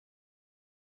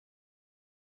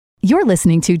You're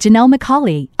listening to Janelle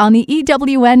McCauley on the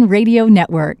EWN Radio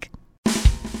Network.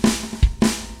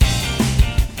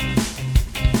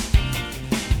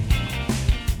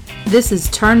 This is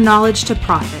Turn Knowledge to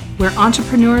Profit, where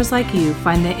entrepreneurs like you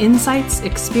find the insights,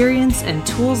 experience, and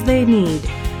tools they need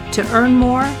to earn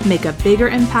more, make a bigger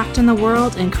impact in the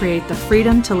world, and create the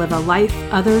freedom to live a life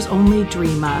others only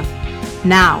dream of.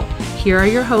 Now, here are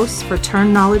your hosts for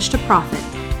Turn Knowledge to Profit,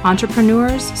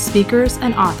 entrepreneurs, speakers,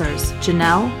 and authors,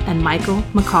 Janelle and Michael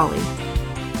McCauley.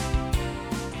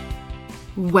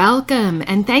 Welcome,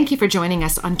 and thank you for joining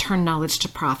us on Turn Knowledge to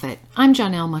Profit. I'm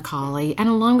Janelle McCauley, and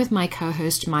along with my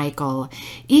co-host Michael,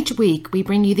 each week we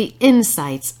bring you the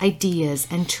insights, ideas,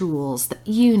 and tools that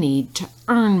you need to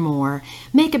earn more,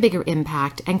 make a bigger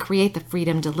impact, and create the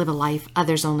freedom to live a life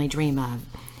others only dream of.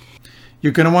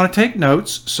 You're going to want to take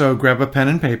notes, so grab a pen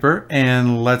and paper,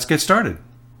 and let's get started.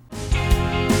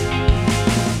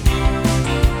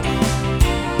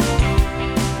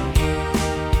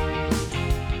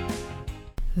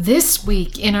 This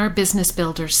week in our Business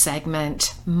Builders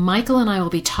segment, Michael and I will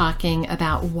be talking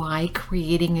about why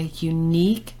creating a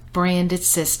unique branded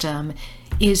system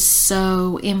is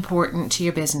so important to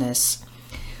your business.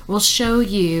 We'll show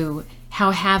you how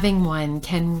having one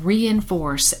can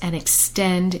reinforce and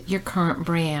extend your current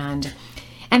brand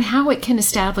and how it can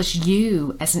establish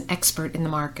you as an expert in the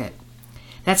market.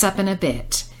 That's up in a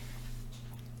bit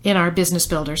in our Business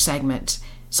Builders segment,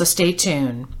 so stay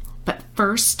tuned. But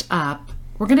first up,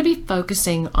 we're going to be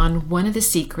focusing on one of the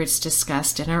secrets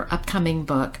discussed in our upcoming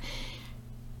book,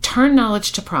 Turn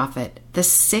Knowledge to Profit, The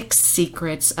 6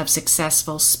 Secrets of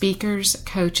Successful Speakers,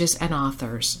 Coaches, and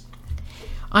Authors.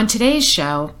 On today's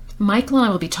show, Michael and I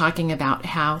will be talking about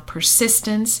how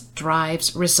persistence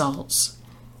drives results.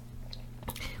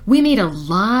 We meet a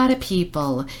lot of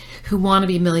people who want to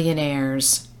be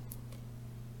millionaires,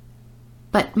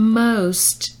 but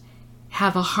most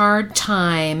have a hard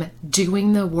time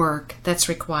doing the work that's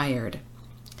required.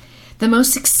 The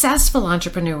most successful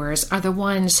entrepreneurs are the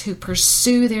ones who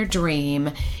pursue their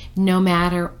dream no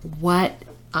matter what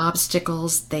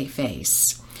obstacles they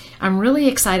face. I'm really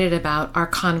excited about our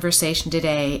conversation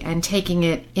today and taking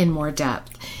it in more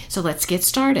depth. So let's get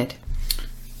started.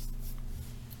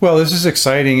 Well, this is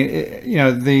exciting.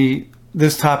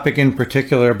 This topic in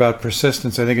particular about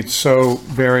persistence, I think it's so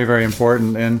very, very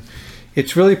important. And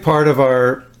it's really part of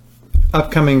our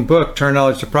upcoming book, Turn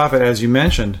Knowledge to Profit, as you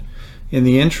mentioned in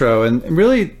the intro. And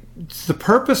really, the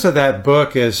purpose of that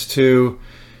book is to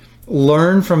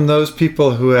learn from those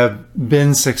people who have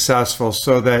been successful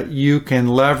so that you can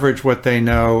leverage what they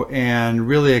know and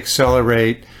really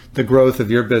accelerate the growth of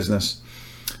your business.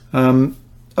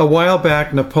 A while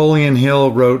back, Napoleon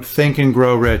Hill wrote Think and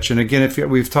Grow Rich. And again,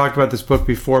 we've talked about this book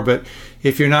before, but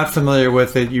if you're not familiar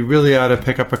with it, you really ought to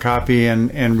pick up a copy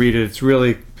and read it. It's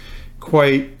really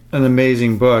quite an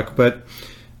amazing book. But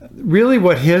really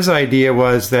what his idea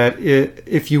was that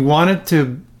if you wanted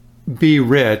to be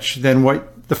rich, then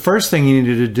the first thing you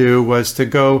needed to do was to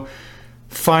go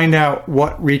find out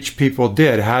what rich people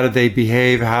did. How did they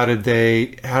behave? How did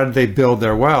they build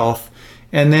their wealth?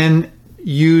 And then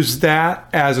use that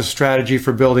as a strategy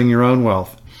for building your own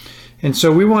wealth. And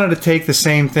so we wanted to take the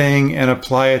same thing and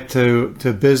apply it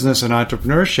to business and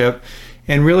entrepreneurship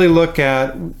and really look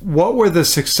at what were the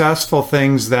successful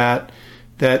things that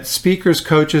speakers,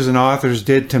 coaches, and authors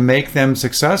did to make them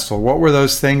successful. What were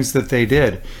those things that they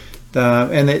did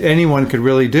and that anyone could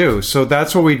really do? So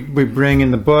that's what we bring in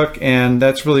the book, and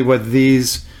that's really what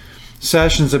these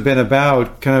sessions have been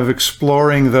about, kind of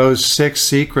exploring those 6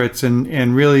 secrets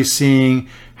and really seeing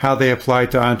how they apply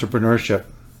to entrepreneurship.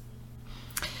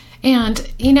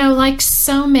 And, like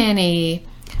so many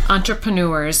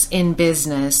entrepreneurs in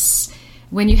business,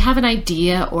 when you have an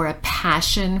idea or a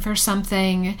passion for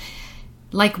something,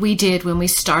 like we did when we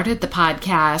started the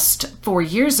podcast 4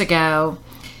 years ago,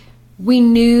 we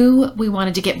knew we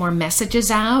wanted to get more messages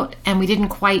out, and we didn't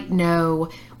quite know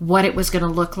what it was going to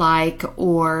look like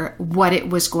or what it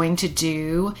was going to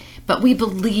do, but we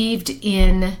believed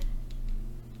in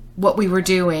what we were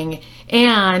doing.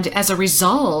 And as a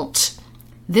result,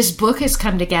 this book has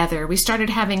come together. We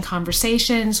started having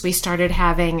conversations, we started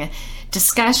having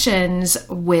discussions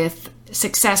with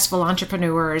successful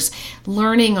entrepreneurs,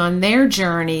 learning on their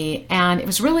journey, and it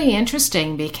was really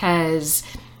interesting because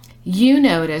you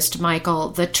noticed, Michael,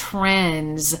 the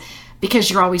trends.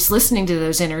 Because you're always listening to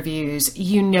those interviews,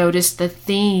 you notice the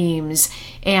themes,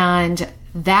 and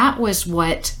that was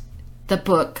what the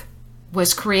book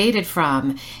was created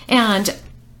from. And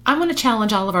I want to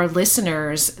challenge all of our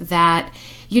listeners that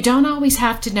you don't always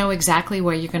have to know exactly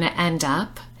where you're going to end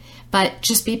up, but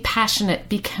just be passionate,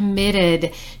 be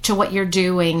committed to what you're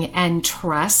doing, and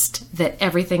trust that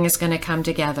everything is going to come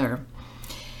together.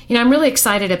 I'm really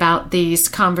excited about these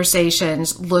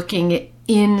conversations, looking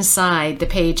inside the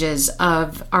pages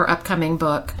of our upcoming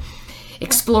book,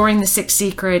 exploring the 6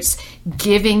 secrets,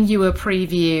 giving you a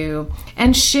preview,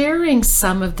 and sharing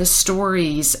some of the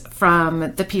stories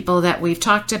from the people that we've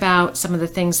talked about, some of the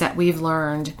things that we've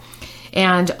learned.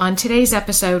 And on today's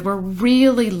episode, we're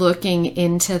really looking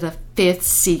into the 5th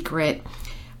secret: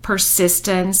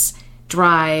 persistence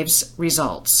drives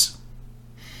results.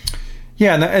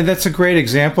 Yeah, and that's a great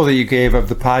example that you gave of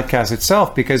the podcast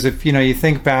itself, because if you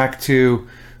think back to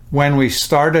when we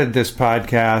started this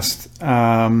podcast,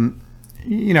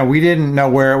 we didn't know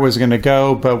where it was going to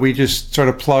go, but we just sort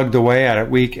of plugged away at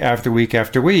it week after week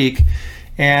after week.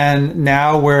 And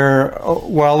now we're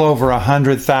well over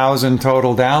 100,000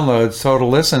 total downloads, total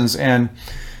listens. And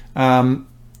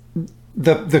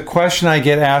the question I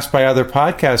get asked by other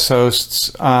podcast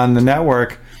hosts on the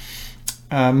network,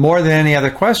 more than any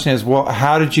other question, is, well,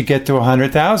 how did you get to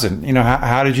 100,000?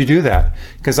 How did you do that?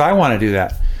 Because I want to do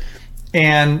that.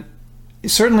 And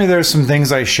certainly there's some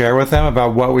things I share with them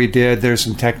about what we did. There's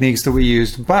some techniques that we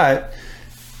used. But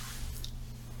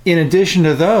in addition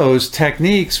to those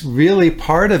techniques, really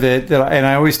part of it, and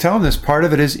I always tell them this, part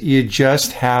of it is you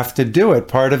just have to do it.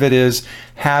 Part of it is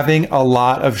having a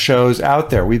lot of shows out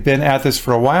there. We've been at this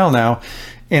for a while now,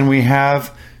 and we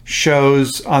have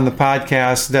shows on the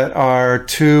podcast that are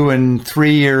 2 and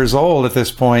 3 years old at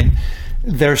this point.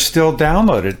 They're still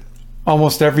downloaded.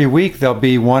 Almost every week there'll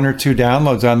be 1 or 2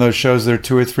 downloads on those shows that are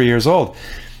 2 or 3 years old.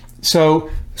 So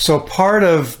part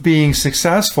of being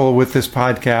successful with this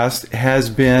podcast has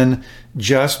been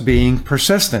just being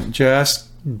persistent, just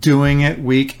doing it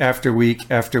week after week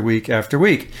after week after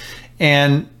week.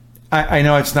 And I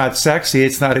know it's not sexy,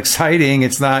 it's not exciting,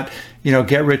 it's not,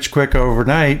 get rich quick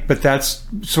overnight, but that's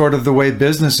sort of the way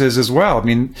business is as well.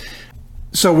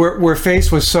 So we're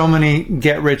faced with so many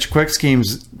get rich quick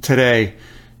schemes today.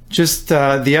 Just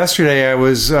yesterday, I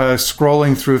was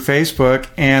scrolling through Facebook,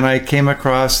 and I came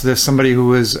across somebody it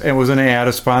was an ad,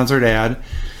 a sponsored ad,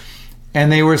 and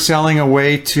they were selling a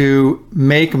way to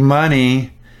make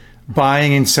money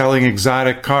buying and selling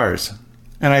exotic cars.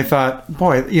 And I thought,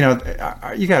 boy, you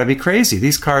got to be crazy.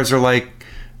 These cars are like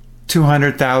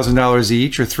 $200,000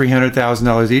 each or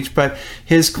 $300,000 each. But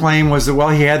his claim was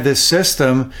that, he had this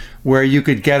system where you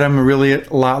could get them really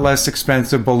a lot less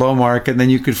expensive, below market, and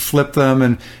then you could flip them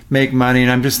and make money.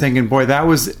 And I'm just thinking, boy, that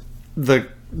was the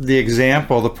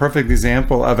example, the perfect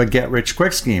example of a get-rich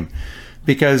quick scheme.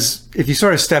 Because if you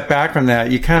sort of step back from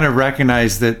that, you kind of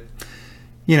recognize that,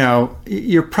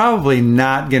 you're probably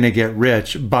not going to get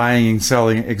rich buying and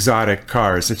selling exotic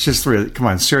cars. It's just really, come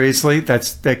on, seriously?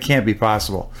 That can't be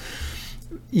possible.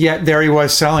 Yet there he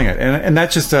was selling it. And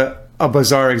that's just a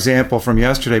bizarre example from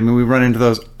yesterday. We run into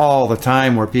those all the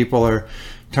time where people are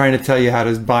trying to tell you how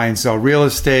to buy and sell real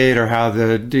estate, or how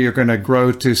you're going to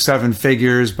grow to 7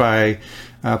 figures by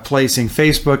placing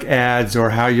Facebook ads,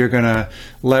 or how you're going to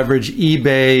leverage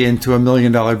eBay into $1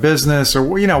 million business, or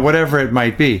whatever it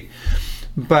might be.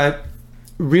 But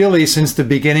really, since the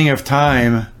beginning of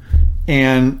time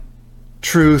and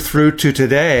true through to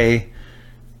today,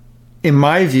 in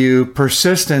my view,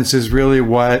 persistence is really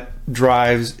what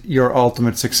drives your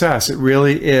ultimate success. It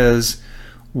really is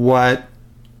what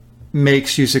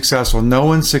makes you successful. No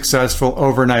one's successful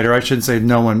overnight, or I shouldn't say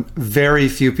no one. Very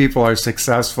few people are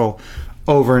successful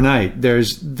overnight.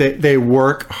 They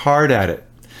work hard at it,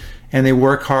 and they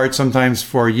work hard sometimes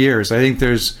for years. I think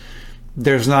there's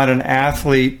not an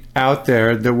athlete out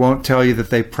there that won't tell you that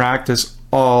they practice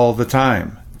all the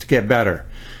time to get better.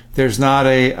 There's not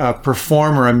a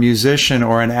performer, a musician,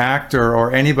 or an actor,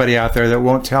 or anybody out there that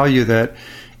won't tell you that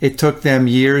it took them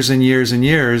years and years and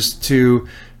years to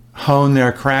hone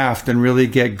their craft and really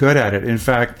get good at it. In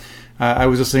fact, I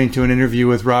was listening to an interview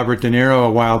with Robert De Niro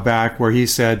a while back where he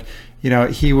said,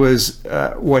 he was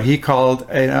what he called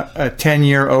a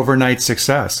 10-year overnight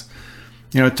success.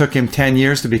 It took him 10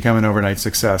 years to become an overnight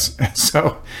success.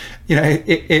 So,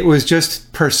 it was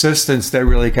just persistence that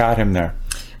really got him there.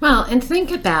 Well, and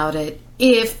think about it.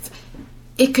 If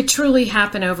it could truly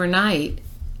happen overnight,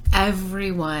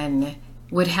 everyone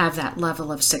would have that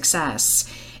level of success.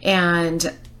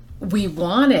 And we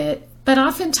want it. But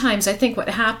oftentimes, I think what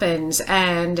happens,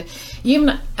 and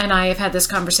you and I have had this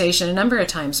conversation a number of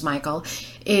times, Michael,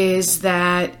 is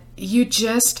that you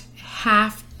just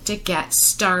have to get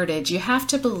started. You have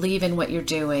to believe in what you're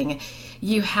doing.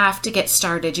 You have to get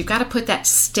started. You've got to put that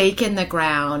stake in the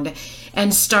ground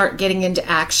and start getting into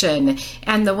action.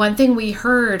 And the one thing we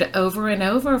heard over and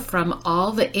over from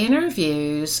all the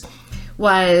interviews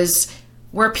was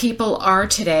where people are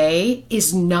today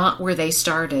is not where they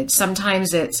started.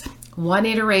 Sometimes it's one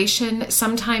iteration,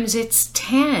 sometimes it's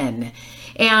 10.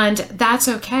 And that's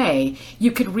okay.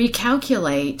 You could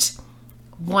recalculate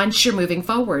once you're moving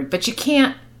forward, but you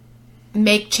can't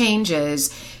make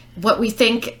changes. What we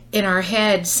think in our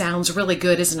head sounds really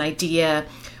good as an idea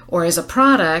or as a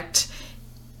product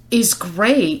is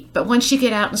great, but once you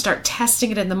get out and start testing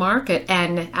it in the market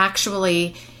and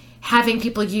actually having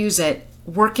people use it,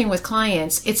 working with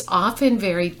clients, it's often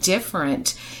very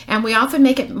different. And we often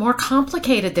make it more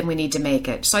complicated than we need to make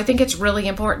it. So I think it's really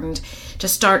important to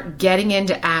start getting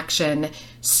into action,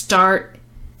 start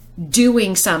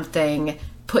doing something,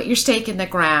 put your stake in the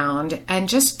ground, and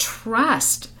just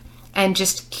trust and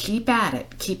just keep at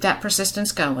it. Keep that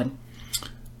persistence going.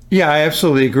 Yeah, I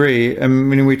absolutely agree. I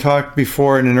mean, we talked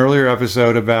before in an earlier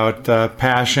episode about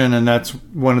passion, and that's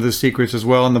one of the secrets as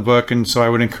well in the book. And so I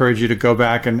would encourage you to go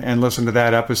back and listen to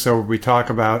that episode where we talk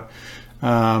about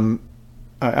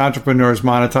entrepreneurs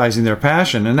monetizing their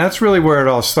passion. And that's really where it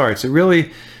all starts.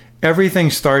 Everything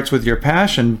starts with your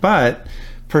passion, but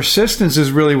persistence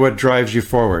is really what drives you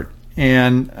forward.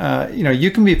 And,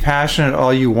 you can be passionate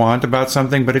all you want about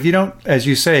something, but if you don't, as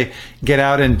you say, get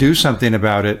out and do something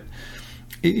about it,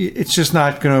 it's just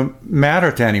not going to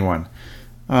matter to anyone.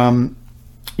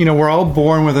 We're all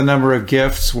born with a number of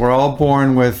gifts. We're all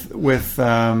born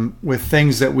with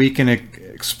things that we can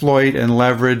exploit and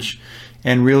leverage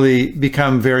and really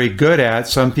become very good at.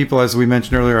 Some people, as we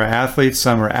mentioned earlier, are athletes.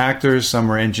 Some are actors.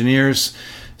 Some are engineers.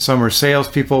 Some are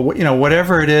salespeople.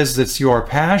 Whatever it is that's your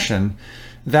passion,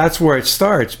 that's where it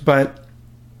starts. But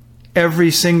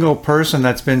every single person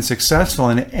that's been successful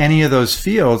in any of those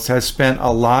fields has spent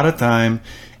a lot of time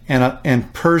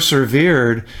and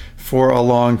persevered for a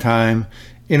long time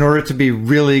in order to be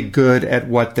really good at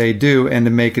what they do and to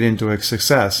make it into a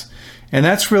success. And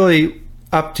that's really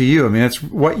up to you. I mean, it's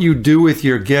what you do with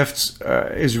your gifts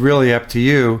is really up to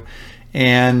you.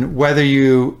 And whether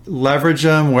you leverage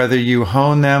them, whether you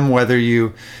hone them, whether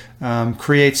you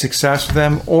create success with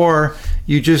them, or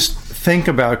you just think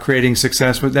about creating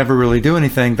success but never really do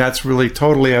anything, that's really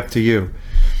totally up to you.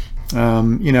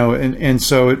 And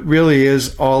so it really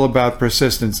is all about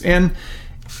persistence. And,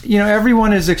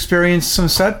 everyone has experienced some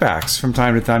setbacks from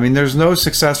time to time. I mean, there's no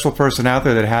successful person out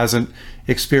there that hasn't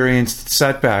experienced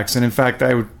setbacks. And in fact,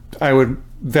 I would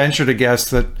venture to guess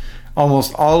that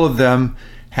almost all of them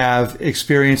have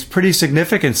experienced pretty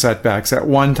significant setbacks at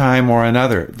one time or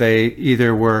another. They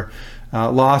either were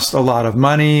lost a lot of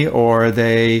money, or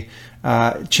they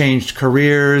changed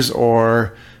careers,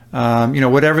 or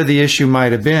whatever the issue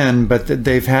might have been, but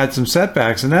they've had some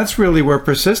setbacks. And that's really where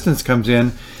persistence comes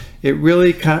in. It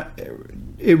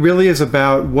really is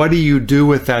about, what do you do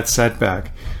with that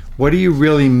setback? What do you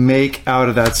really make out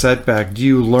of that setback? Do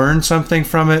you learn something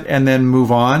from it and then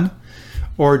move on?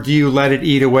 Or do you let it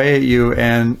eat away at you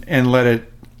and let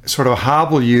it sort of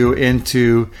hobble you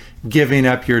into giving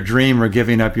up your dream or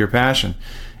giving up your passion?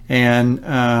 And,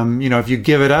 if you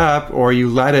give it up, or you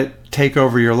let it take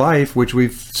over your life, which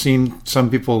we've seen some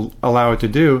people allow it to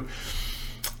do,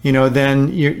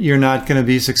 then you're not going to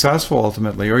be successful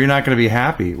ultimately, or you're not going to be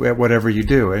happy at whatever you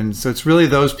do. And so it's really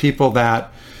those people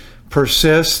that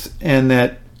persist and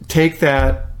that take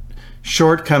that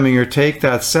shortcoming or take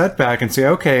that setback and say,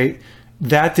 okay,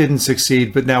 that didn't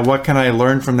succeed, but now what can I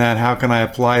learn from that? How can I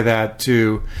apply that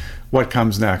to what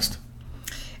comes next?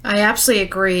 I absolutely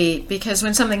agree, because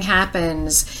when something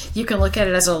happens, you can look at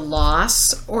it as a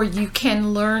loss, or you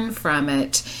can learn from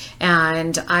it.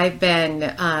 And I've been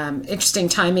interesting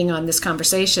timing on this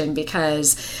conversation,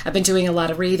 because I've been doing a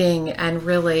lot of reading and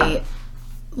really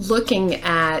looking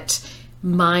at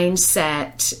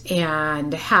mindset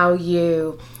and how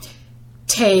you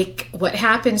take what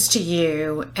happens to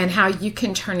you and how you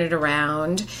can turn it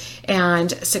around. And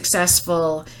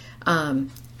successful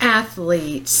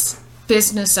athletes,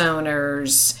 business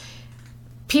owners,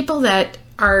 people that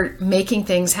are making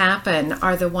things happen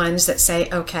are the ones that say,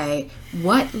 okay,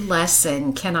 what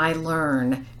lesson can I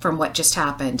learn from what just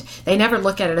happened? They never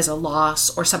look at it as a loss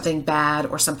or something bad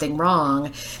or something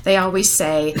wrong. They always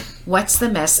say, what's the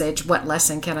message? What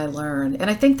lesson can I learn? And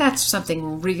I think that's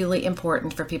something really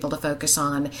important for people to focus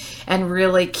on and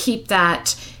really keep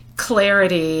that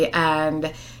clarity.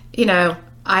 And,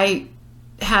 I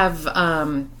have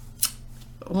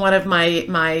one of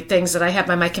my things that I have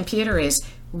on my computer is,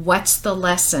 what's the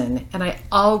lesson? And I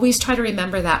always try to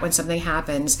remember that when something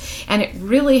happens. And it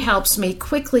really helps me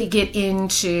quickly get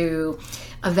into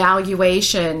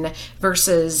evaluation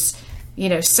versus,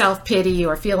 self-pity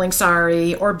or feeling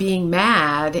sorry or being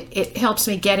mad. It helps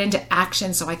me get into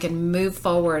action so I can move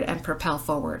forward and propel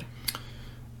forward.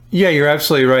 Yeah, you're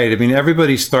absolutely right. I mean,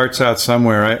 everybody starts out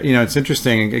somewhere. It's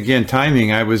interesting. Again,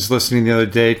 timing. I was listening the other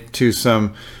day to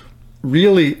some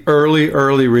really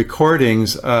early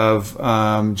recordings of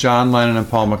John Lennon and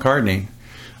Paul McCartney.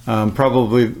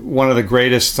 Probably one of the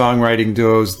greatest songwriting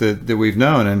duos that we've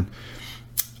known. And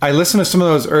I listened to some of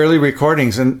those early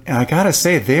recordings, and I gotta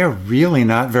say, they're really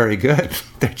not very good.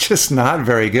 They're just not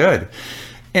very good.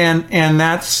 And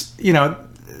that's,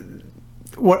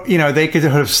 they could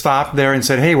have stopped there and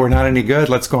said, hey, we're not any good,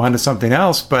 let's go on to something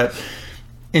else. But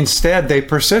instead, they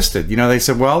persisted. They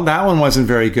said, well, that one wasn't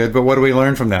very good, but what do we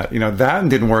learn from that? That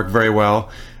didn't work very well.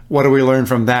 What do we learn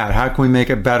from that? How can we make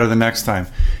it better the next time?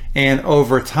 And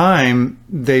over time,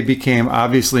 they became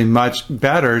obviously much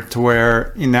better to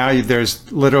where now there's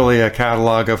literally a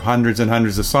catalog of hundreds and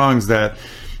hundreds of songs that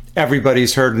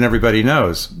everybody's heard and everybody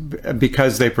knows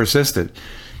because they persisted.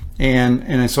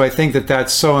 And so I think that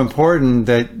that's so important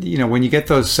that, when you get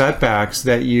those setbacks,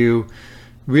 that you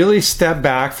really step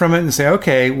back from it and say,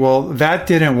 okay, well, that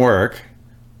didn't work.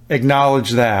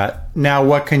 Acknowledge that. Now,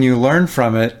 what can you learn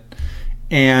from it?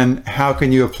 And how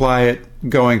can you apply it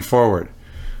going forward?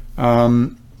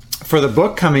 For the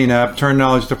book coming up, Turn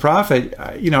Knowledge to Profit,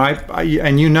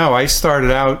 I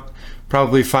started out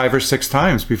probably 5 or 6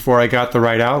 times before I got the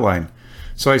right outline.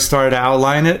 So I started to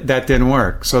outline it, that didn't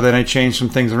work. So then I changed some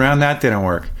things around, that didn't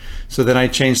work. So then I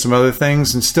changed some other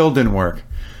things and still didn't work.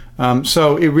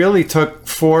 So it really took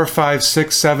 4, 5,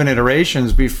 6, 7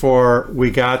 iterations before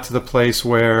we got to the place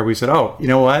where we said, oh, you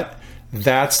know what?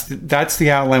 That's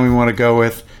the outline we want to go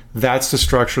with. That's the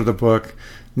structure of the book.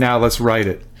 Now let's write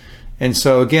it. And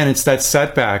so again, it's that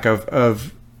setback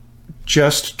of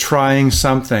just trying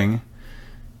something,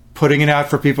 putting it out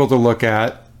for people to look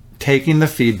at, taking the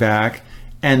feedback,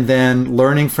 and then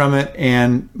learning from it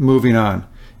and moving on.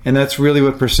 And that's really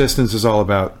what persistence is all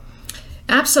about.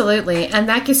 Absolutely. And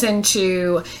that gets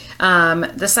into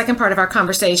the second part of our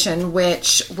conversation,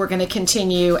 which we're going to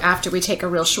continue after we take a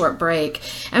real short break.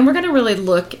 And we're going to really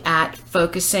look at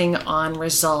focusing on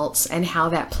results and how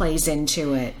that plays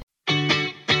into it.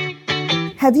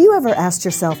 Have you ever asked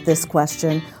yourself this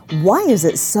question? Why is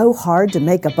it so hard to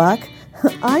make a buck?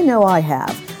 I know I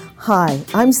have. Hi,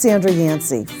 I'm Sandra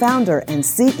Yancey, founder and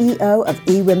CEO of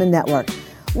eWomen Network.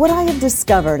 What I have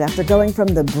discovered after going from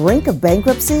the brink of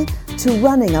bankruptcy to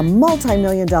running a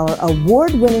multi-million-dollar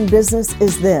award-winning business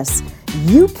is this.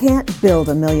 You can't build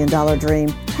 $1 million dream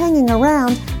hanging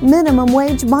around minimum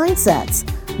wage mindsets.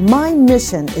 My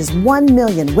mission is 1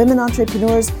 million women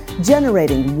entrepreneurs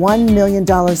generating $1 million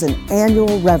in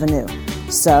annual revenue.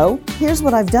 So here's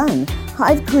what I've done.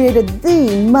 I've created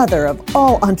the mother of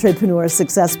all entrepreneur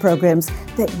success programs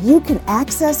that you can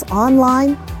access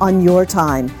online on your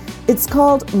time. It's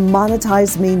called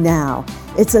Monetize Me Now.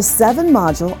 It's a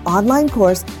 7-module online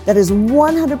course that is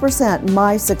 100%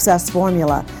 my success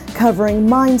formula, covering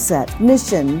mindset,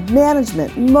 mission,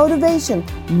 management, motivation,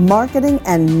 marketing,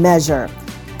 and measure.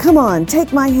 Come on,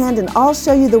 take my hand and I'll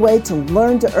show you the way to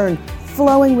learn to earn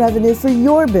flowing revenue for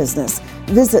your business.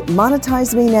 Visit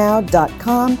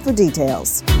monetizemenow.com for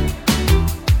details.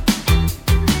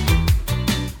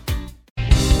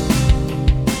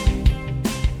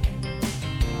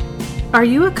 Are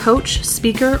you a coach,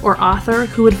 speaker, or author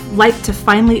who would like to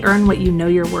finally earn what you know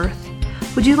you're worth?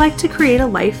 Would you like to create a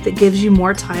life that gives you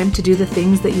more time to do the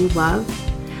things that you love?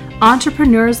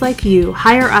 Entrepreneurs like you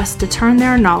hire us to turn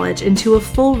their knowledge into a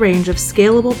full range of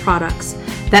scalable products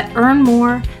that earn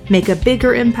more, make a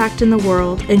bigger impact in the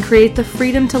world, and create the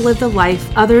freedom to live the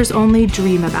life others only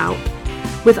dream about.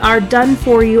 With our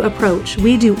done-for-you approach,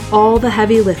 we do all the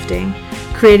heavy lifting,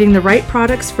 creating the right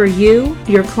products for you,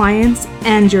 your clients,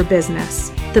 and your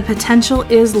business. The potential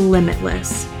is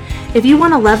limitless. If you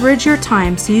want to leverage your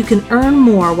time so you can earn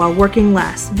more while working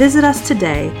less, visit us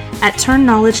today at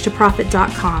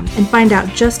turnknowledgetoprofit.com and find out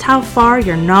just how far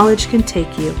your knowledge can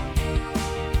take you.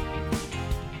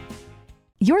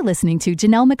 You're listening to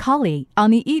Janelle McCauley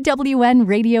on the EWN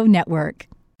Radio Network.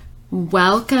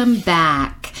 Welcome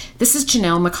back. This is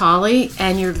Janelle McCauley,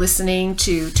 and you're listening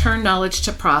to Turn Knowledge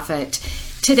to Profit.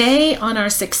 Today on our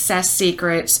Success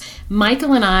Secrets,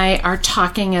 Michael and I are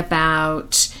talking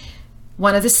about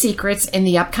one of the secrets in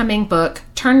the upcoming book,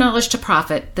 Turn Knowledge to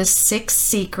Profit, The 6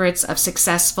 Secrets of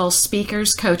Successful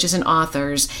Speakers, Coaches, and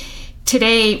Authors.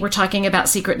 Today, we're talking about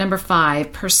secret number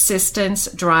 5,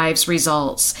 persistence drives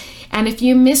results. And if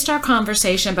you missed our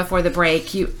conversation before the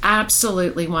break, you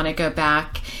absolutely want to go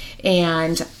back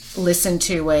and listen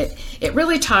to it. It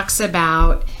really talks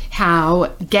about how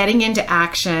getting into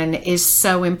action is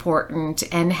so important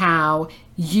and how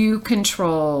you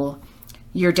control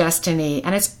your destiny,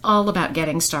 and it's all about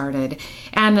getting started.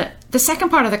 And the second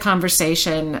part of the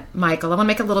conversation, Michael, I want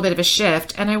to make a little bit of a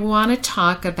shift, and I want to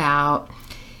talk about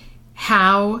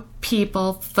how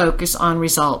people focus on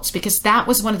results, because that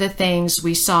was one of the things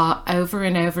we saw over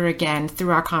and over again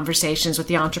through our conversations with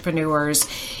the entrepreneurs,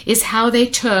 is how they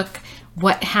took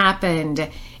what happened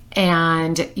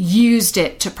and used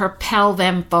it to propel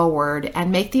them forward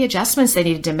and make the adjustments they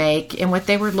needed to make in what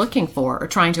they were looking for or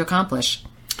trying to accomplish.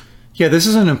 Yeah, this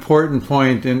is an important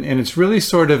point, and it's really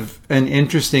sort of an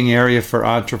interesting area for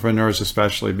entrepreneurs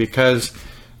especially, because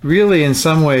really in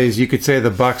some ways you could say the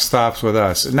buck stops with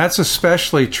us. And that's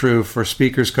especially true for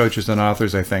speakers, coaches, and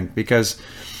authors, I think, because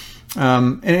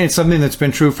and it's something that's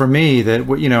been true for me,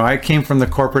 that, you know, I came from the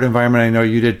corporate environment. I know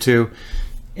you did too.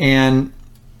 And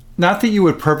not that you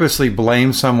would purposely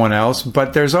blame someone else,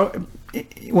 but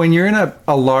when you're in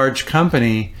a large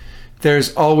company,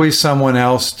 there's always someone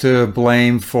else to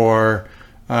blame for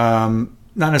not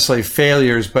necessarily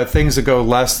failures, but things that go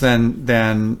less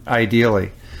than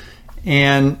ideally.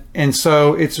 And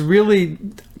so it's really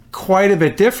quite a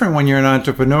bit different when you're an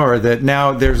entrepreneur, that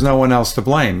now there's no one else to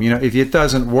blame. You know, if it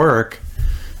doesn't work,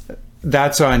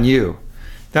 that's on you.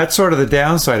 That's sort of the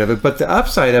downside of it. But the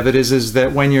upside of it is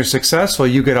that when you're successful,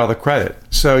 you get all the credit.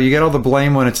 So you get all the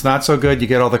blame when it's not so good. You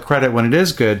get all the credit when it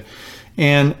is good.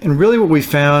 And really what we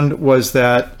found was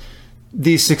that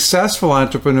these successful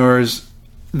entrepreneurs,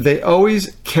 they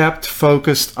always kept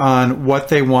focused on what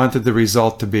they wanted the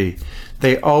result to be.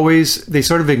 They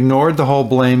sort of ignored the whole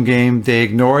blame game. They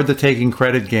ignored the taking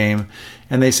credit game.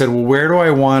 And they said, well, where do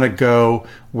I want to go?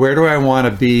 Where do I want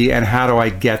to be? And how do I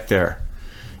get there?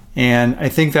 And I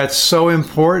think that's so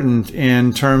important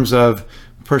in terms of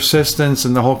persistence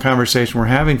and the whole conversation we're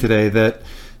having today, that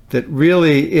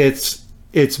really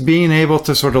it's being able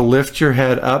to sort of lift your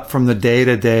head up from the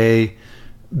day-to-day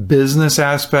business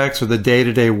aspects or the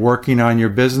day-to-day working on your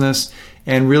business,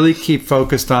 and really keep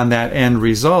focused on that end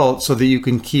result so that you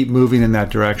can keep moving in that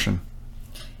direction.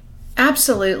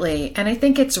 Absolutely. And I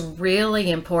think it's really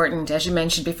important, as you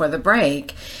mentioned before the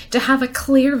break, to have a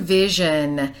clear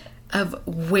vision of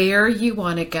where you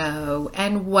want to go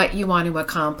and what you want to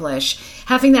accomplish.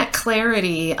 Having that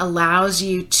clarity allows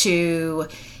you to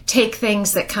take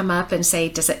things that come up and say,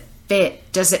 does it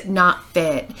fit? Does it not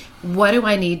fit? What do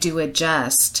I need to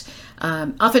adjust?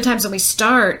 Oftentimes when we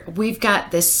start, we've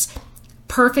got this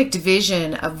perfect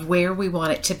vision of where we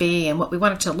want it to be and what we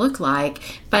want it to look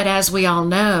like. But as we all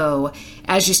know,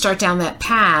 as you start down that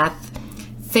path,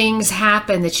 things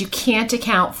happen that you can't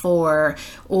account for,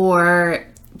 or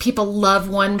people love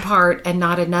one part and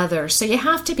not another. So you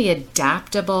have to be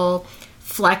adaptable,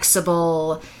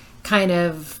 flexible, kind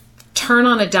of turn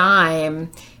on a dime,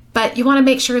 but you want to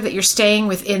make sure that you're staying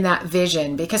within that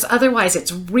vision, because otherwise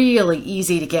it's really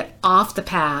easy to get off the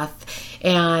path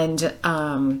and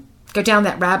go down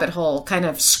that rabbit hole, kind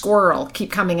of squirrel,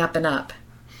 keep coming up and up.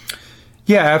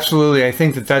 Yeah, absolutely. I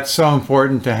think that's so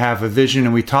important to have a vision.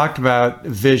 And we talked about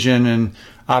vision and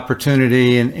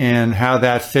opportunity and how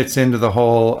that fits into the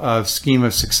whole scheme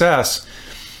of success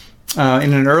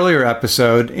in an earlier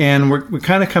episode. And we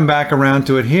kind of come back around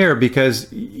to it here because,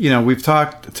 you know, we've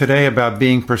talked today about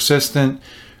being persistent,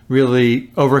 really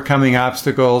overcoming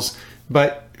obstacles,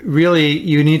 but really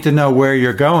you need to know where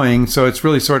you're going. So it's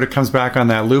really sort of comes back on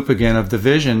that loop again of the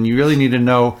vision. You really need to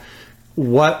know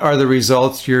what are the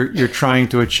results you're trying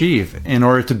to achieve in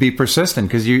order to be persistent,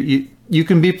 because you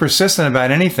can be persistent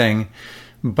about anything,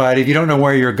 but if you don't know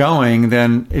where you're going,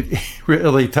 then it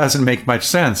really doesn't make much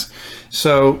sense.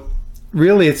 So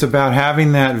really it's about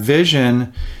having that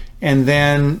vision and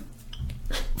then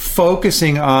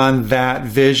focusing on that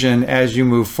vision as you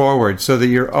move forward, so that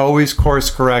you're always course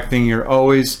correcting, you're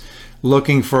always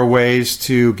looking for ways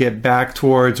to get back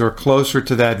towards or closer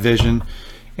to that vision,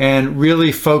 and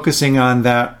really focusing on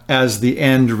that as the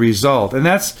end result. And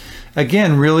that's,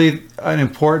 again, really an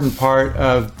important part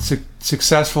of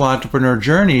successful entrepreneur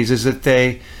journeys, is that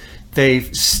they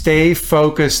stay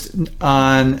focused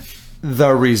on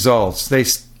the results. They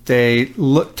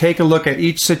take a look at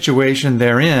each situation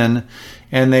they're in,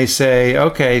 and they say,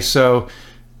 okay, so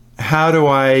how do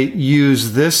I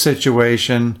use this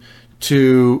situation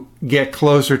to get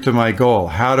closer to my goal?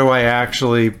 How do I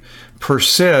actually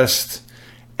persist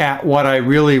at what I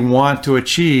really want to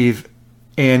achieve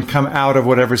and come out of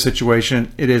whatever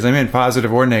situation it is I'm in,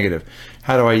 positive or negative?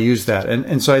 How do I use that?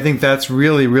 And so I think that's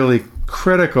really, really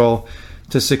critical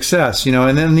to success, you know.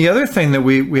 And then the other thing that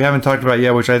we haven't talked about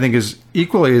yet, which I think is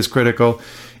equally as critical,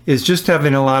 is just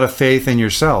having a lot of faith in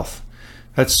yourself.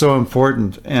 That's so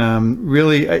important.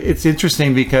 Really, it's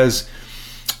interesting because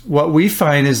what we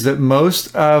find is that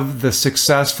most of the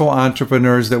successful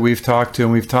entrepreneurs that we've talked to,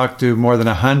 and we've talked to more than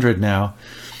 100 now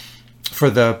for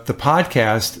the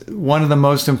podcast, one of the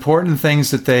most important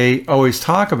things that they always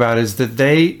talk about is that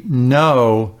they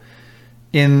know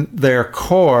in their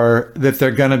core that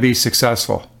they're going to be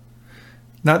successful.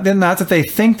 Not that they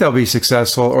think they'll be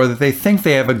successful or that they think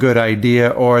they have a good idea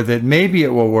or that maybe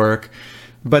it will work,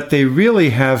 but they really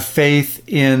have faith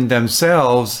in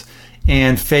themselves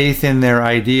and faith in their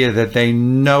idea that they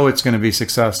know it's going to be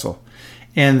successful.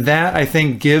 And that, I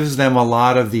think, gives them a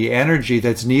lot of the energy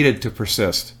that's needed to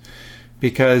persist.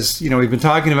 Because, we've been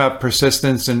talking about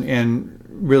persistence and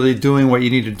really doing what you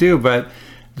need to do, but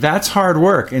that's hard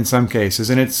work in some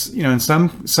cases. And it's,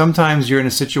 sometimes you're in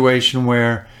a situation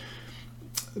where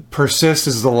persist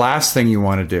is the last thing you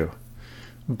want to do.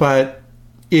 But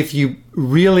if you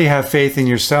really have faith in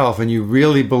yourself and you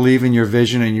really believe in your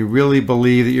vision and you really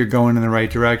believe that you're going in the right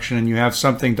direction and you have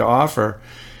something to offer,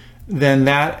 then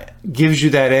that gives you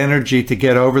that energy to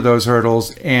get over those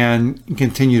hurdles and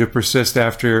continue to persist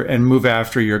after and move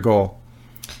after your goal.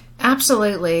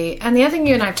 Absolutely. And the other thing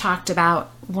you and I've talked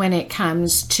about when it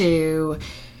comes to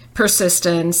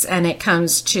persistence and it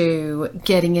comes to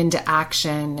getting into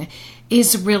action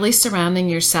is really surrounding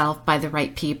yourself by the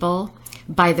right people,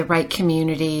 by the right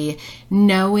community,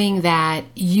 knowing that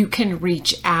you can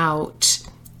reach out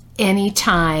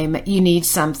anytime you need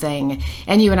something.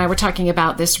 And you and I were talking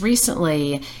about this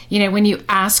recently. When you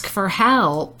ask for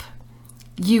help,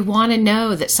 you want to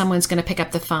know that someone's going to pick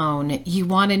up the phone. You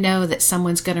want to know that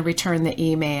someone's going to return the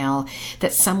email,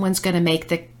 that someone's going to make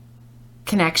the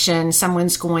connection,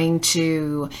 someone's going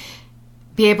to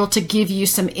be able to give you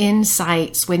some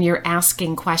insights when you're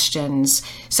asking questions.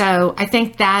 So I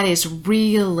think that is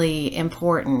really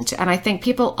important. And I think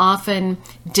people often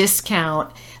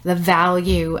discount the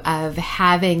value of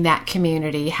having that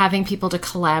community, having people to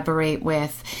collaborate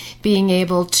with, being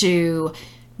able to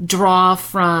draw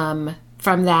from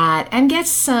that and get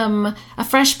a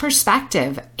fresh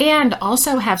perspective, and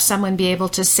also have someone be able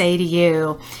to say to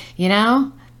you,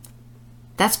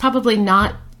 that's probably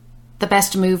not the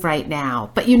best move right now.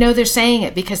 But they're saying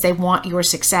it because they want your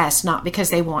success, not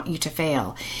because they want you to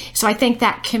fail. So I think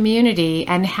that community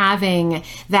and having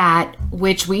that,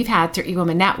 which we've had through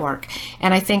eWoman Network,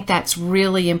 and I think that's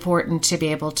really important to be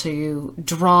able to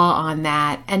draw on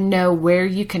that and know where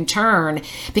you can turn,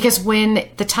 because when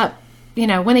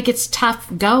when it gets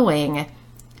tough going,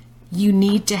 you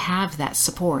need to have that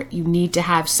support. You need to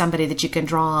have somebody that you can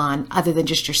draw on other than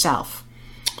just yourself.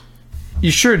 You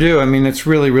sure do. I mean, it's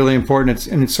really, really important.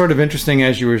 It's sort of interesting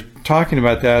as you were talking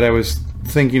about that. I was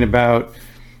thinking about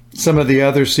some of the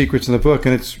other secrets in the book,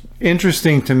 and it's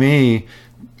interesting to me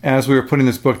as we were putting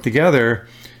this book together.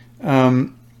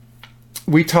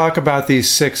 We talk about these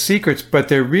 6 secrets, but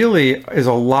there really is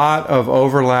a lot of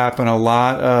overlap and a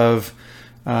lot of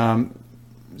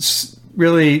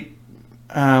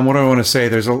what do I want to say?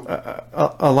 There's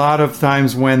a lot of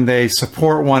times when they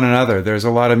support one another. There's a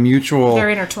lot of mutual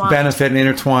benefit and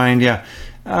intertwined. Yeah.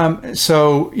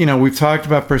 So we've talked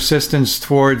about persistence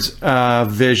towards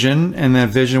vision, and that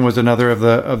vision was another of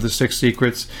the 6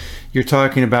 secrets. You're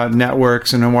talking about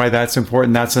networks and why that's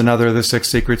important. That's another of the 6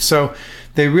 secrets. So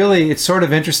it's sort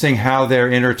of interesting how they're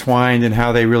intertwined and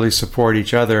how they really support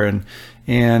each other.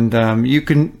 And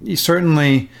you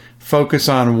certainly focus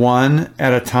on one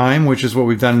at a time, which is what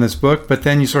we've done in this book. But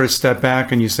then you sort of step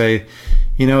back and you say,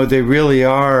 they really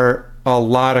are a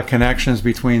lot of connections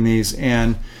between these.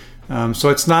 And so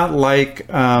it's not like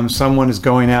someone is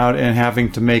going out and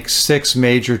having to make 6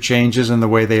 major changes in the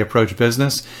way they approach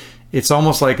business. It's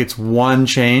almost like it's one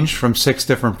change from 6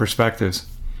 different perspectives.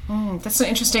 That's an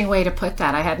interesting way to put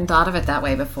that. I hadn't thought of it that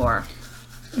way before.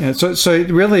 Yeah, so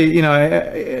it really,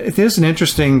 it isn't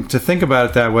interesting to think about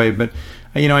it that way. But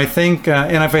I think,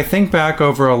 and if I think back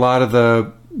over a lot of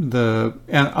the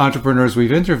entrepreneurs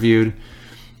we've interviewed,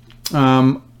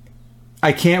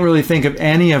 I can't really think of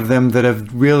any of them that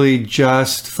have really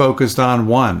just focused on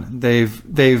one.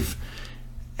 They've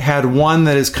had one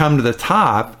that has come to the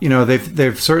top.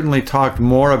 They've certainly talked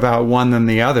more about one than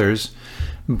the others,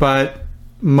 but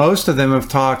most of them have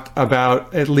talked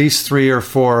about at least 3 or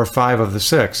 4 or 5 of the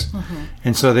 6. Mm-hmm.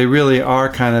 And so they really are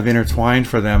kind of intertwined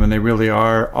for them, and they really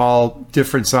are all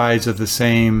different sides of the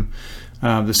same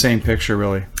picture,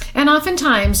 really. And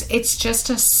oftentimes it's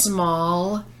just a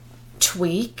small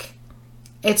tweak.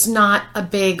 It's not a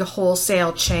big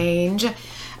wholesale change.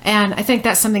 And I think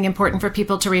that's something important for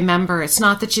people to remember. It's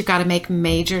not that you've got to make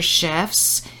major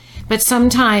shifts, but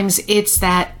sometimes it's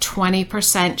that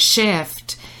 20%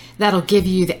 shift that'll give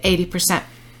you the 80%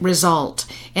 result.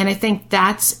 And I think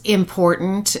that's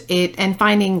important. And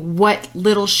finding what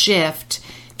little shift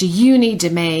do you need to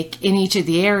make in each of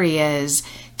the areas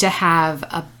to have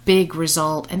a big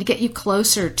result and to get you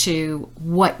closer to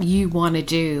what you want to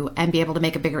do and be able to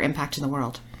make a bigger impact in the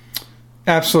world.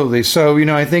 Absolutely. So,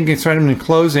 I think it's right in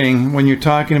closing, when you're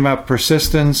talking about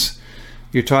persistence,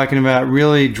 you're talking about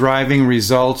really driving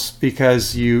results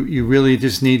because you really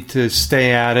just need to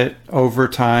stay at it over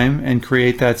time and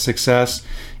create that success.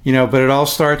 But it all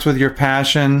starts with your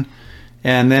passion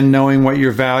and then knowing what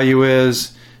your value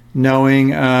is, knowing,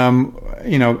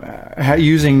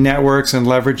 using networks and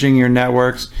leveraging your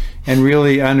networks, and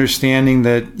really understanding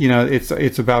that,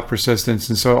 it's about persistence.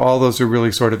 And so all those are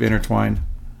really sort of intertwined.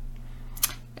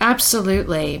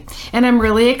 Absolutely. And I'm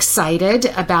really excited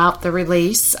about the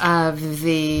release of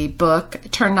the book,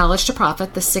 Turn Knowledge to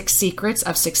Profit, The 6 Secrets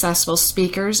of Successful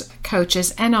Speakers,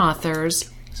 Coaches, and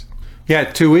Authors. Yeah,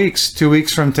 2 weeks. 2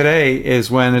 weeks from today is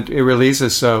when it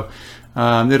releases. So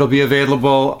it'll be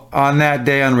available on that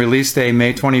day, on release day,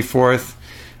 May 24th.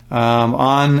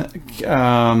 On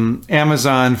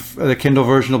Amazon, the Kindle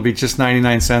version will be just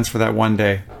 99 cents for that one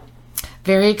day.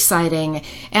 Very exciting.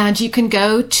 And you can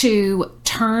go to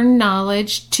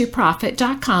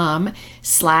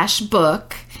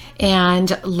turnknowledgetoprofit.com/book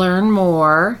and learn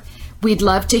more. We'd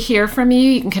love to hear from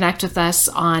you. You can connect with us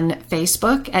on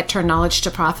Facebook at Turn Knowledge to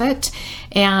Profit.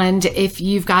 And if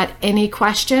you've got any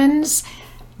questions,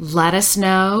 let us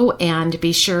know and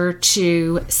be sure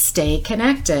to stay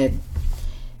connected.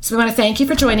 So we want to thank you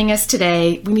for joining us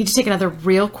today. We need to take another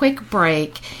real quick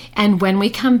break. And when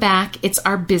we come back, it's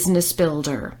our business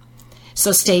builder.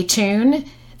 So stay tuned.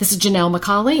 This is Janelle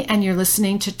McCauley, and you're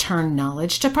listening to Turn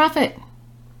Knowledge to Profit.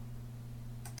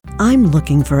 I'm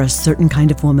looking for a certain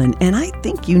kind of woman, and I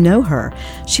think you know her.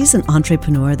 She's an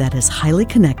entrepreneur that is highly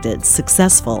connected,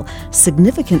 successful,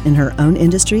 significant in her own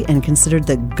industry, and considered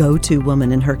the go-to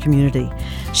woman in her community.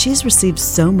 She's received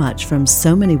so much from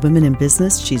so many women in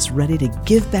business, she's ready to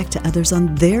give back to others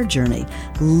on their journey,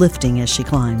 lifting as she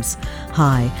climbs.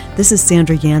 Hi, this is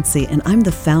Sandra Yancey, and I'm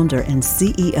the founder and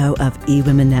CEO of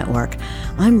eWomen Network.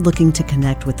 I'm looking to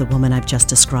connect with the woman I've just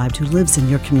described who lives in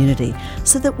your community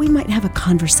so that we might have a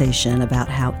conversation about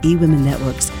how eWomen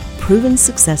Network's proven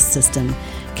success system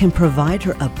can provide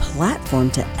her a platform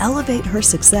to elevate her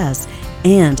success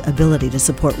and ability to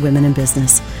support women in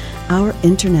business. Our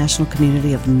international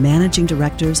community of managing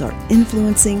directors are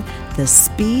influencing the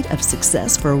speed of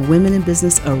success for women in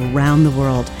business around the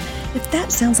world. If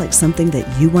that sounds like something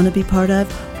that you want to be part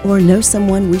of or know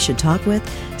someone we should talk with,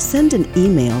 send an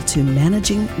email to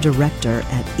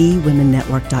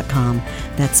managingdirector@ewomennetwork.com.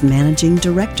 That's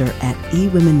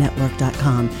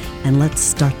managingdirector@ewomennetwork.com, and let's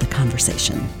start the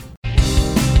conversation.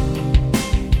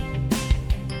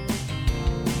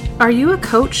 Are you a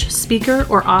coach, speaker,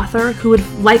 or author who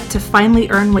would like to finally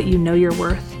earn what you know you're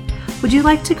worth? Would you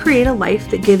like to create a life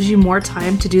that gives you more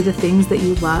time to do the things that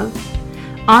you love?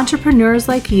 Entrepreneurs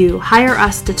like you hire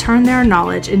us to turn their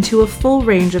knowledge into a full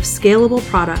range of scalable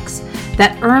products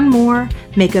that earn more,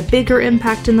 make a bigger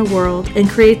impact in the world, and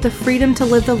create the freedom to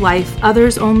live the life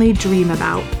others only dream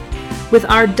about. With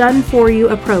our done-for-you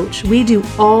approach, we do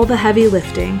all the heavy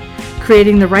lifting,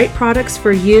 creating the right products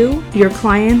for you, your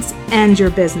clients, and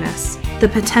your business. The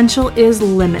potential is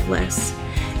limitless.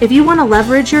 If you want to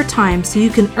leverage your time so you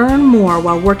can earn more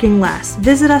while working less,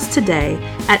 visit us today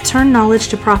at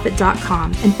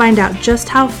turnknowledgetoprofit.com and find out just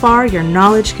how far your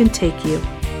knowledge can take you.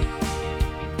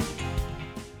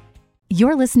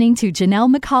 You're listening to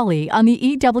Janelle McCauley on the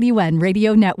EWN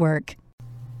Radio Network.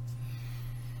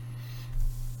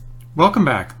 Welcome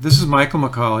back. This is Michael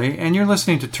McCauley, and you're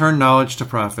listening to Turn Knowledge to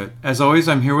Profit. As always,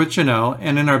 I'm here with Janelle,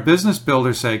 and in our Business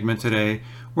Builder segment today,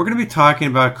 we're going to be talking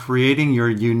about creating your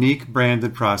unique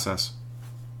branded process.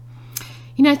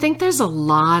 I think there's a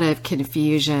lot of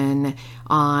confusion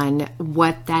on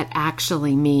what that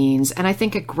actually means. And I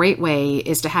think a great way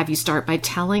is to have you start by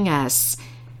telling us,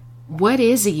 what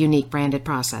is a unique branded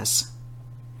process?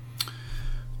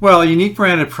 Well, a unique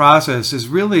branded process is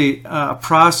really a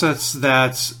process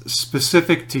that's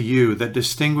specific to you, that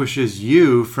distinguishes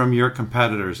you from your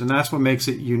competitors. And that's what makes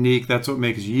it unique. That's what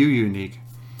makes you unique.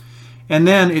 And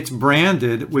then it's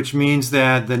branded, which means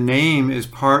that the name is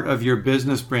part of your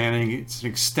business branding. It's an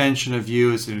extension of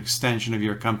you. It's an extension of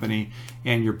your company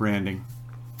and your branding.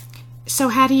 So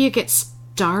how do you get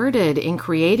started in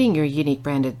creating your unique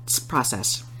branded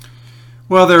process?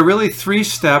 Well, there are really 3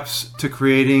 steps to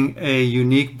creating a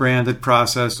unique branded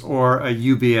process, or a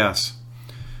UBS.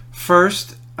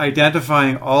 First,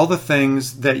 identifying all the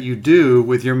things that you do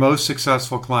with your most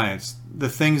successful clients, the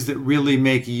things that really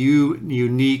make you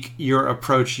unique, your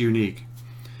approach unique.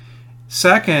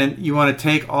 Second, you want to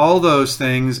take all those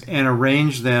things and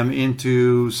arrange them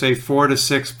into, say, 4 to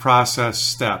 6 process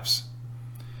steps.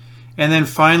 And then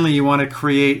finally, you want to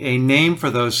create a name for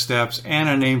those steps and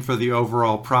a name for the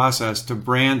overall process to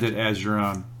brand it as your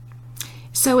own.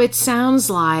 So it sounds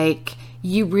like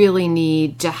you really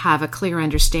need to have a clear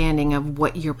understanding of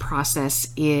what your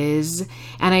process is.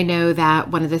 And I know that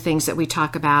one of the things that we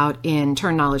talk about in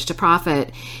Turn Knowledge to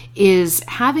Profit is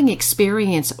having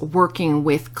experience working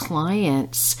with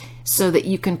clients so that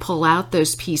you can pull out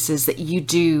those pieces that you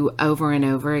do over and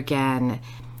over again.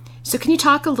 So can you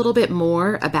talk a little bit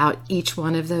more about each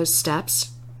one of those steps?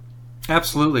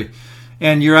 Absolutely.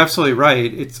 And you're absolutely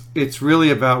right. It's really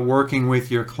about working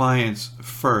with your clients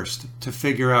first to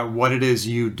figure out what it is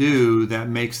you do that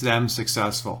makes them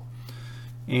successful.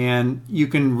 And you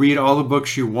can read all the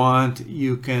books you want.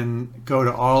 You can go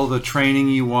to all the training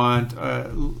you want,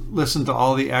 listen to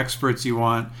all the experts you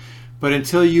want. But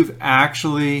until you've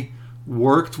actually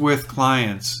worked with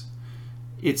clients,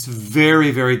 it's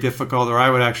very, very difficult, or I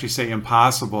would actually say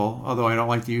impossible, although I don't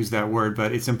like to use that word,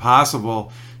 but it's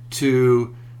impossible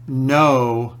to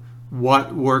know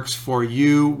what works for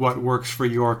you, what works for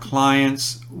your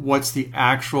clients, what's the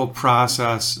actual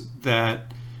process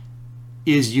that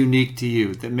is unique to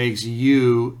you, that makes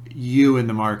you in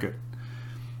the market.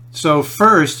 So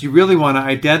first, you really want to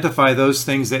identify those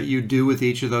things that you do with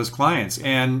each of those clients.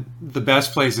 And the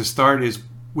best place to start is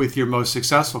with your most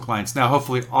successful clients. Now,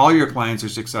 hopefully all your clients are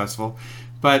successful,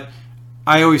 but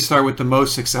I always start with the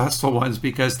most successful ones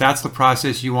because that's the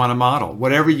process you want to model.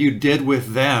 Whatever you did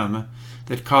with them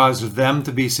that caused them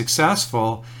to be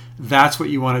successful, that's what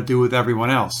you want to do with everyone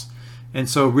else. And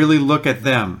so really look at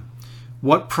them.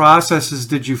 What processes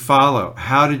did you follow?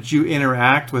 How did you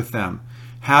interact with them?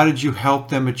 How did you help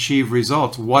them achieve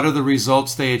results? What are the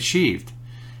results they achieved?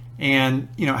 And,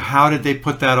 how did they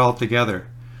put that all together?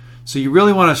 So you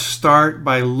really want to start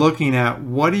by looking at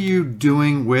what are you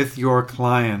doing with your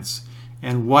clients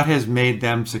and what has made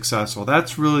them successful.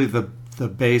 That's really the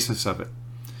basis of it.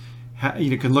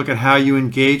 You can look at how you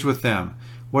engage with them.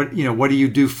 What do you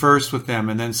do first with them,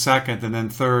 and then second, and then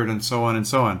third, and so on and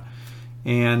so on.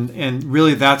 And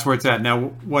really that's where it's at. Now,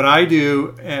 what I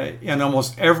do in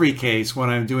almost every case when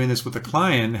I'm doing this with a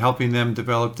client, helping them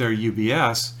develop their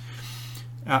UBS,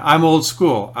 I'm old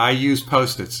school. I use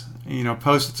Post-its.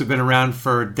 Post-its have been around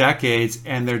for decades,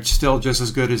 and they're still just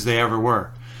as good as they ever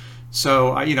were.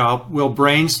 So, we'll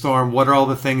brainstorm what are all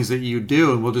the things that you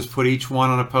do, and we'll just put each one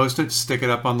on a Post-it, stick it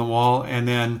up on the wall, and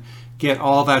then get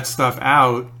all that stuff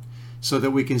out so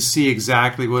that we can see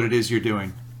exactly what it is you're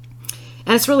doing.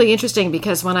 And it's really interesting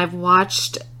because when I've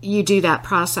watched you do that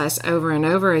process over and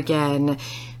over again,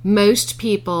 most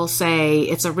people say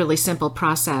it's a really simple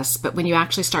process, but when you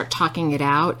actually start talking it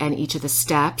out and each of the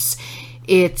steps,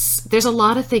 there's a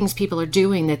lot of things people are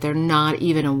doing that they're not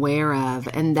even aware of.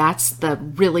 And that's the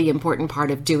really important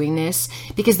part of doing this,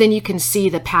 because then you can see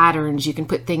the patterns, you can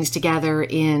put things together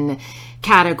in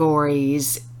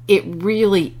categories. It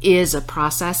really is a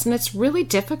process, and it's really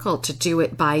difficult to do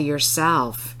it by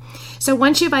yourself. So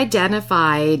once you've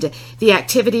identified the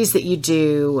activities that you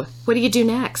do, what do you do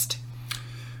next?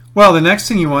 Well, the next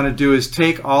thing you want to do is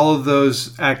take all of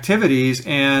those activities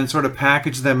and sort of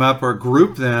package them up or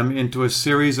group them into a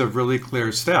series of really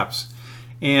clear steps.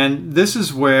 And this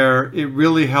is where it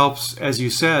really helps, as you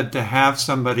said, to have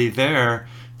somebody there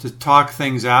to talk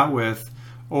things out with,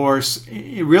 or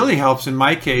it really helps in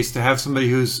my case to have somebody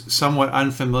who's somewhat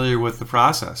unfamiliar with the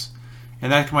process.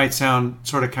 And that might sound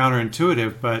sort of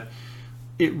counterintuitive, but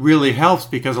it really helps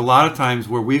because a lot of times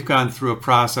where we've gone through a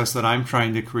process that I'm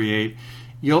trying to create,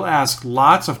 you'll ask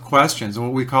lots of questions, and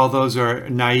what we call those are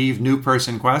naive new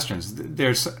person questions.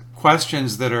 There's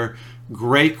questions that are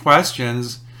great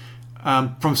questions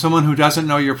from someone who doesn't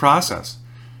know your process.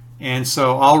 And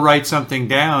so I'll write something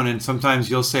down, and sometimes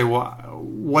you'll say,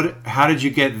 well, how did you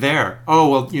get there? Oh,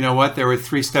 well, you know what? There were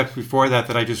 3 steps before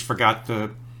that I just forgot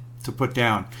to put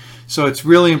down. So it's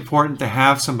really important to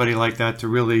have somebody like that to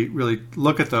really, really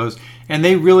look at those. And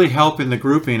they really help in the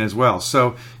grouping as well.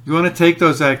 So you want to take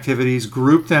those activities,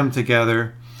 group them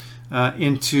together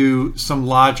into some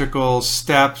logical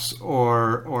steps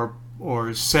or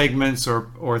segments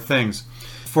or things.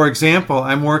 For example,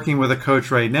 I'm working with a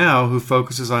coach right now who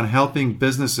focuses on helping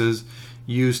businesses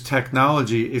use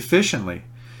technology efficiently.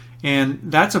 And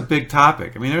that's a big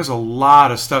topic. I mean, there's a lot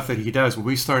of stuff that he does. When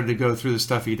we started to go through the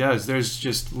stuff he does, there's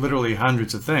just literally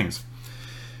hundreds of things.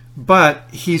 But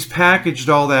he's packaged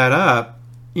all that up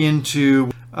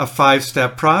into a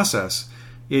 5-step process.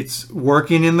 It's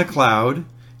working in the cloud,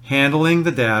 handling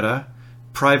the data,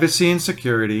 privacy and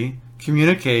security,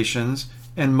 communications,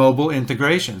 and mobile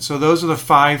integration. So those are the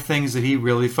 5 things that he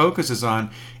really focuses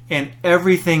on. And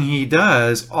everything he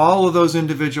does, all of those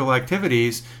individual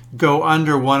activities go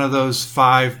under one of those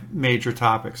 5 major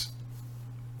topics.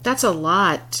 That's a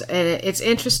lot. And it's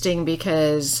interesting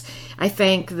because I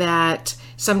think that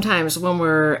sometimes when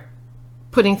we're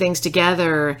putting things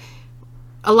together,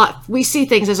 we see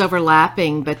things as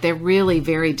overlapping, but they're really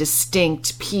very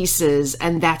distinct pieces,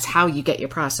 and that's how you get your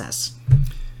process.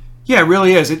 Yeah, it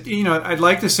really is. I'd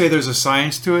like to say there's a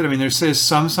science to it. I mean, there's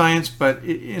some science, but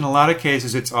in a lot of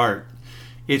cases, it's art.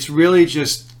 It's really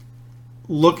just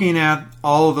looking at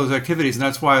all of those activities, and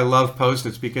that's why I love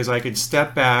Post-its, because I can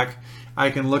step back, I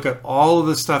can look at all of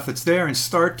the stuff that's there and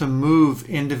start to move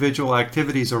individual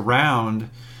activities around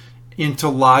into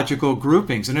logical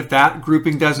groupings. And if that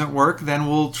grouping doesn't work, then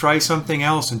we'll try something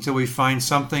else until we find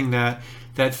something that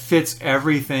fits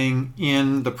everything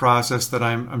in the process that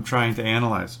I'm trying to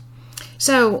analyze.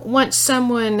 So once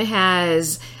someone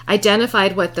has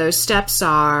identified what those steps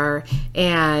are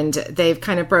and they've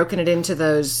kind of broken it into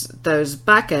those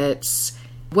buckets,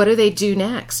 what do they do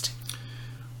next?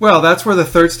 Well, that's where the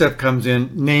third step comes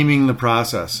in, naming the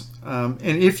process. And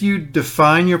if you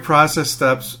define your process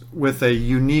steps with a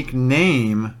unique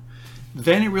name,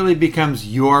 then it really becomes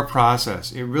your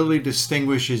process. It really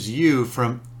distinguishes you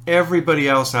from everybody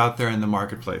else out there in the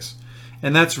marketplace.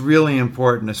 And that's really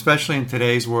important, especially in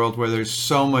today's world where there's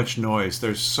so much noise.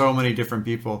 There's so many different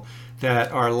people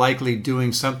that are likely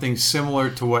doing something similar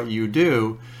to what you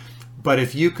do. But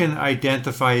if you can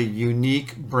identify a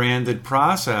unique branded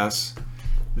process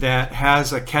that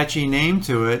has a catchy name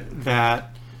to it that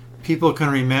people can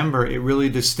remember, it really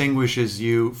distinguishes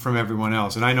you from everyone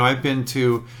else. And I know I've been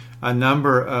to a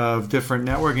number of different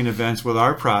networking events with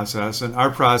our process, and our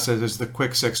process is the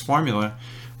Quick 6 formula.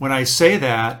 When I say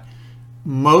that,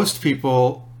 most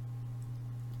people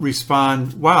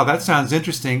respond, wow, that sounds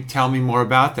interesting. Tell me more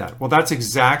about that. Well, that's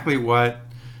exactly what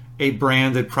a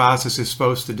branded process is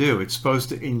supposed to do. It's supposed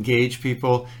to engage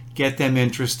people, get them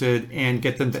interested, and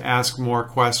get them to ask more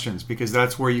questions, because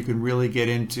that's where you can really get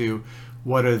into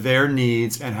what are their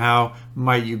needs and how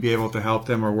might you be able to help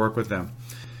them or work with them.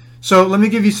 So let me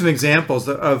give you some examples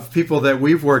of people that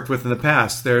we've worked with in the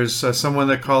past. There's someone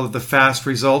that called it the Fast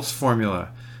Results Formula,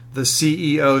 the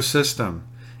CEO System,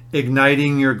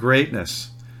 Igniting Your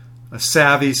Greatness, a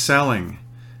Savvy Selling,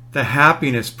 the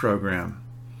Happiness Program,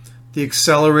 the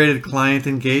Accelerated Client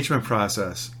Engagement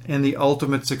Process, and the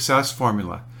Ultimate Success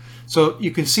Formula. So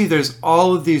you can see there's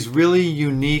all of these really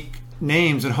unique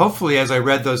names, and hopefully as I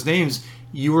read those names,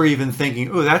 you were even thinking,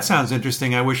 oh, that sounds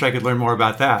interesting. I wish I could learn more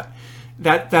about that.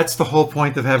 That's the whole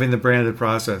point of having the branded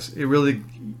process. It really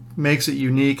makes it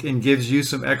unique and gives you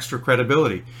some extra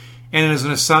credibility. And as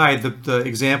an aside, the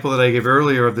example that I gave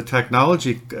earlier of the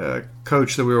technology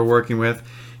coach that we were working with,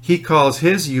 he calls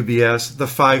his UBS the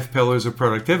 5 pillars of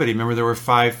productivity. Remember, there were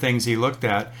 5 things he looked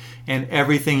at, and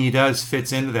everything he does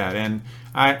fits into that. And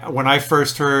when I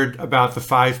first heard about the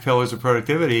 5 pillars of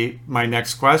productivity, my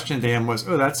next question to him was,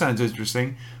 oh, that sounds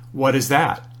interesting. What is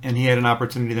that? And he had an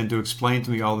opportunity then to explain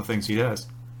to me all the things he does.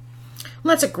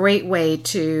 Well, that's a great way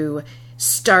to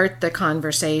start the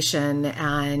conversation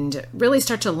and really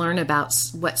start to learn about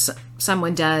what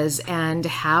someone does and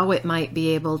how it might be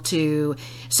able to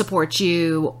support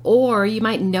you, or you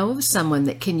might know someone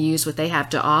that can use what they have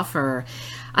to offer.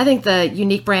 I think the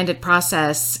unique branded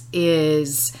process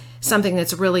is something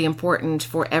that's really important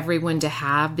for everyone to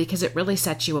have because it really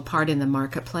sets you apart in the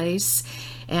marketplace.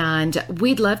 And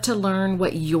we'd love to learn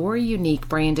what your unique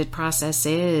branded process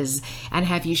is and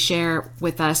have you share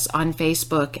with us on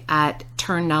Facebook at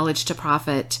Turn Knowledge to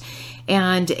Profit.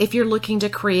 And if you're looking to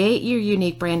create your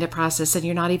unique branded process and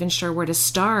you're not even sure where to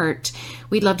start,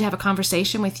 we'd love to have a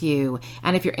conversation with you.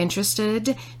 And if you're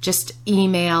interested, just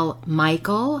email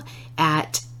Michael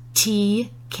at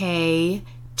tk2p.com.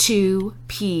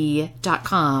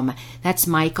 That's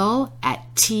Michael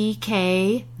at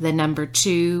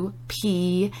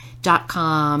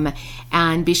tk2p.com.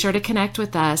 And be sure to connect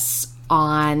with us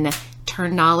on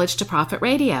Turn Knowledge to Profit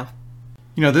Radio.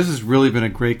 You know, this has really been a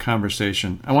great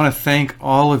conversation. I want to thank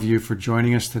all of you for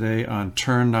joining us today on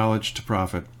Turn Knowledge to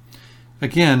Profit.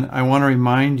 Again, I want to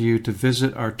remind you to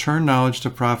visit our Turn Knowledge to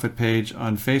Profit page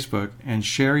on Facebook and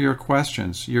share your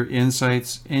questions, your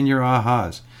insights, and your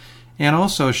ahas. And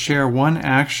also share one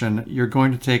action you're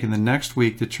going to take in the next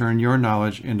week to turn your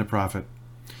knowledge into profit.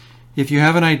 If you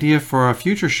have an idea for a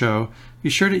future show, be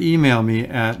sure to email me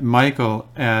at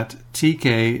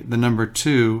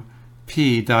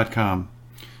michael@tk2p.com.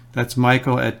 That's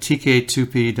Michael at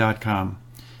tk2p.com.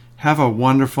 Have a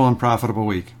wonderful and profitable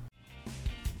week.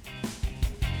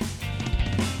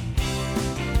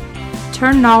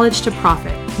 Turn knowledge to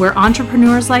profit, where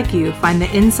entrepreneurs like you find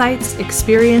the insights,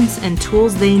 experience, and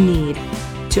tools they need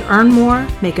to earn more,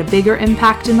 make a bigger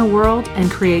impact in the world,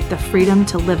 and create the freedom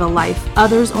to live a life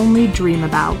others only dream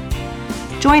about.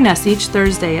 Join us each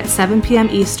Thursday at 7 p.m.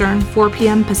 Eastern, 4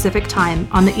 p.m. Pacific Time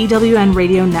on the EWN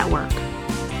Radio Network.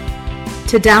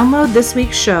 To download this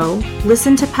week's show,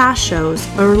 listen to past shows,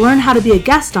 or learn how to be a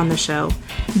guest on the show,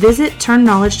 visit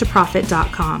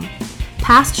turnknowledgetoprofit.com.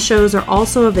 Past shows are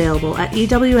also available at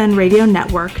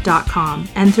ewnradionetwork.com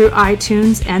and through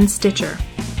iTunes and Stitcher.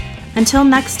 Until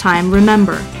next time,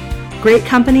 remember, great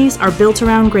companies are built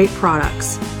around great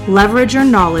products. Leverage your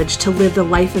knowledge to live the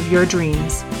life of your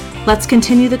dreams. Let's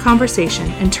continue the conversation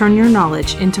and turn your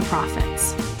knowledge into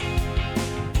profits.